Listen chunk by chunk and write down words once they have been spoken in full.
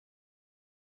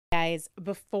Guys,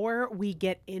 before we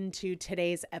get into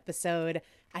today's episode,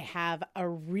 I have a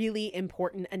really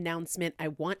important announcement I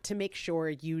want to make sure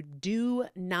you do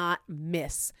not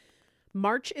miss.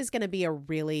 March is going to be a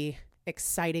really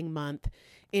exciting month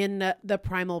in the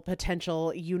Primal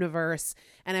Potential universe,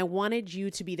 and I wanted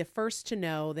you to be the first to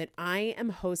know that I am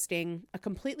hosting a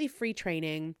completely free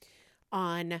training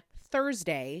on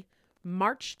Thursday,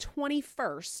 March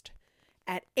 21st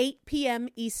at 8 p.m.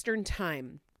 Eastern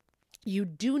Time. You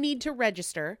do need to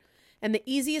register, and the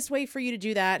easiest way for you to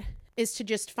do that is to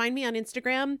just find me on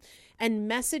Instagram and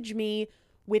message me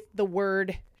with the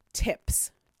word tips,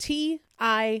 TIPS,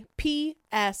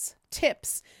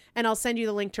 tips, and I'll send you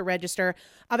the link to register.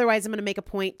 Otherwise, I'm going to make a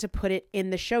point to put it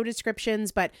in the show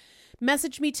descriptions, but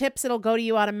message me tips. It'll go to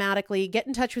you automatically. Get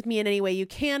in touch with me in any way you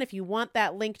can if you want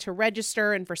that link to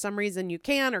register, and for some reason you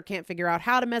can or can't figure out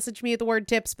how to message me with the word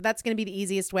tips, but that's going to be the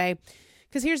easiest way.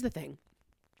 Because here's the thing.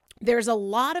 There's a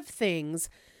lot of things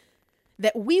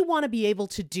that we want to be able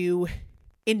to do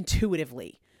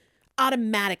intuitively,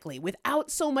 automatically,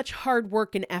 without so much hard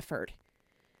work and effort.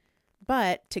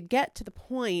 But to get to the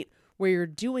point where you're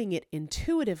doing it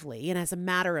intuitively and as a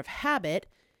matter of habit,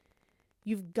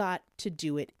 you've got to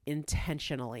do it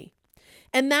intentionally.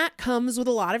 And that comes with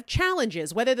a lot of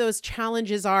challenges, whether those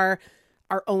challenges are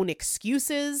our own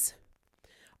excuses,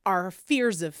 our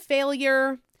fears of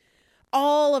failure,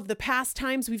 all of the past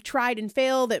times we've tried and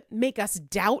failed that make us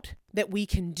doubt that we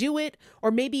can do it,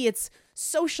 or maybe it's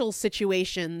social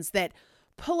situations that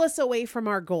pull us away from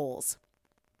our goals.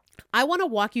 I want to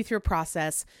walk you through a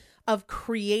process of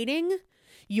creating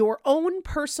your own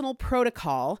personal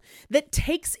protocol that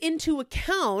takes into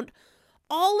account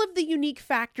all of the unique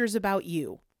factors about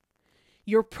you.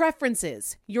 Your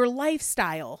preferences, your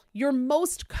lifestyle, your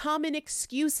most common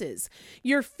excuses,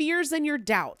 your fears and your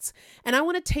doubts. And I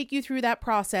want to take you through that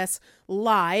process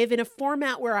live in a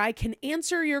format where I can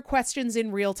answer your questions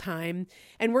in real time.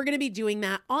 And we're going to be doing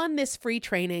that on this free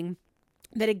training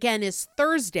that again is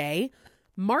Thursday,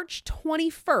 March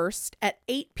 21st at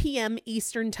 8 p.m.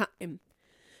 Eastern Time.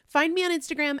 Find me on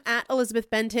Instagram at Elizabeth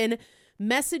Benton.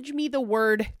 Message me the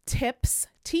word tips,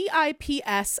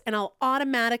 TIPS, and I'll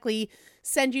automatically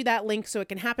send you that link so it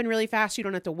can happen really fast. You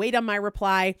don't have to wait on my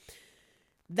reply.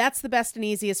 That's the best and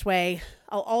easiest way.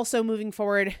 I'll also, moving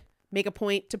forward, make a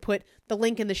point to put the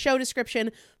link in the show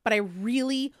description, but I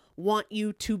really want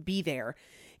you to be there.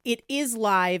 It is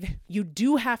live. You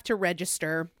do have to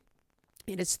register.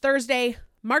 It is Thursday,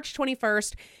 March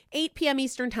 21st, 8 p.m.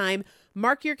 Eastern Time.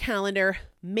 Mark your calendar.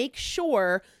 Make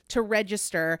sure to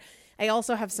register. I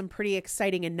also have some pretty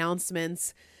exciting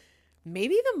announcements.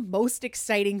 Maybe the most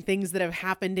exciting things that have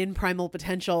happened in Primal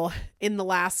Potential in the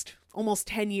last almost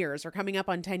 10 years or coming up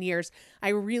on 10 years. I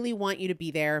really want you to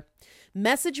be there.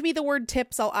 Message me the word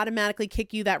tips. I'll automatically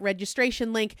kick you that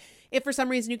registration link. If for some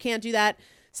reason you can't do that,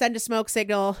 send a smoke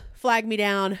signal, flag me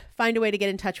down, find a way to get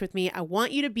in touch with me. I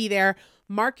want you to be there.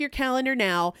 Mark your calendar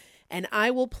now, and I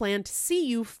will plan to see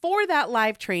you for that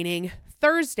live training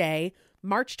Thursday,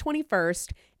 March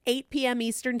 21st, 8 p.m.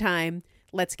 Eastern Time.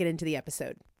 Let's get into the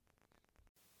episode.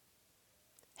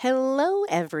 Hello,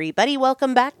 everybody.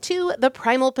 Welcome back to the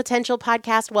Primal Potential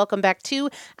Podcast. Welcome back to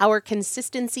our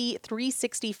Consistency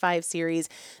 365 series.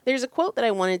 There's a quote that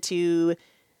I wanted to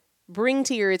bring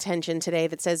to your attention today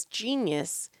that says,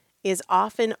 "Genius is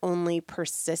often only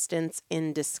persistence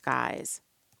in disguise."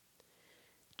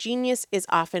 Genius is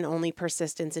often only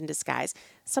persistence in disguise.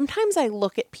 Sometimes I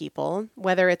look at people,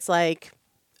 whether it's like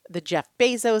the Jeff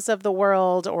Bezos of the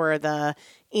world or the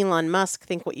Elon Musk,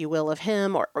 think what you will of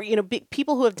him, or big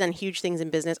people who have done huge things in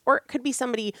business, or it could be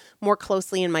somebody more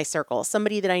closely in my circle,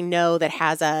 somebody that I know that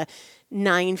has a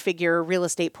 9-figure real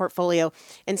estate portfolio.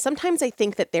 And sometimes I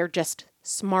think that they're just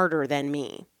smarter than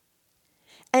me.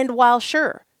 And while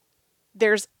sure,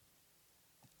 there's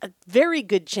a very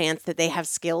good chance that they have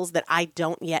skills that I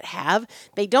don't yet have,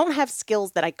 they don't have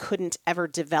skills that I couldn't ever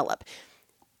develop.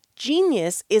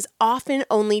 Genius is often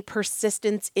only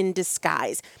persistence in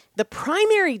disguise. The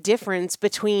primary difference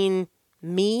between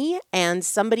me and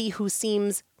somebody who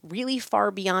seems really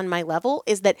far beyond my level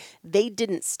is that they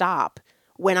didn't stop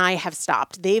when I have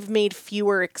stopped. They've made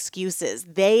fewer excuses.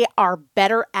 They are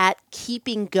better at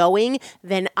keeping going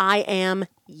than I am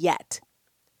yet.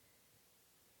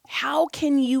 How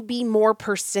can you be more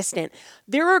persistent?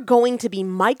 There are going to be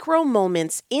micro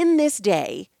moments in this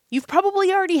day. You've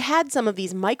probably already had some of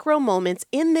these micro moments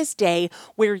in this day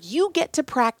where you get to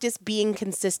practice being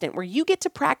consistent, where you get to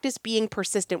practice being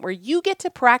persistent, where you get to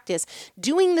practice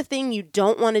doing the thing you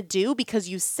don't want to do because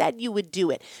you said you would do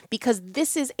it, because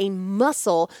this is a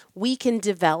muscle we can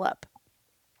develop.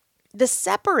 The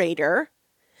separator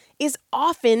is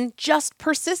often just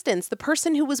persistence. The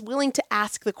person who was willing to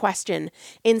ask the question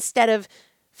instead of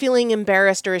feeling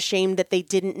embarrassed or ashamed that they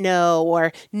didn't know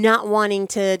or not wanting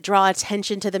to draw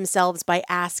attention to themselves by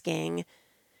asking.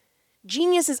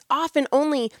 Genius is often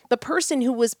only the person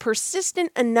who was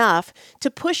persistent enough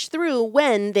to push through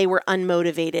when they were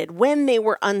unmotivated, when they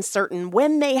were uncertain,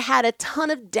 when they had a ton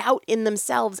of doubt in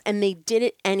themselves and they did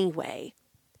it anyway.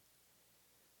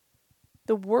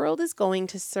 The world is going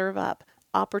to serve up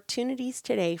opportunities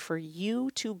today for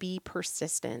you to be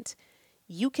persistent.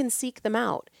 You can seek them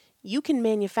out. You can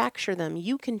manufacture them.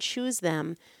 You can choose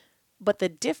them. But the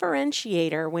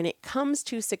differentiator when it comes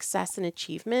to success and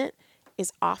achievement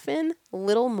is often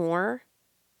little more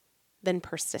than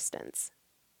persistence.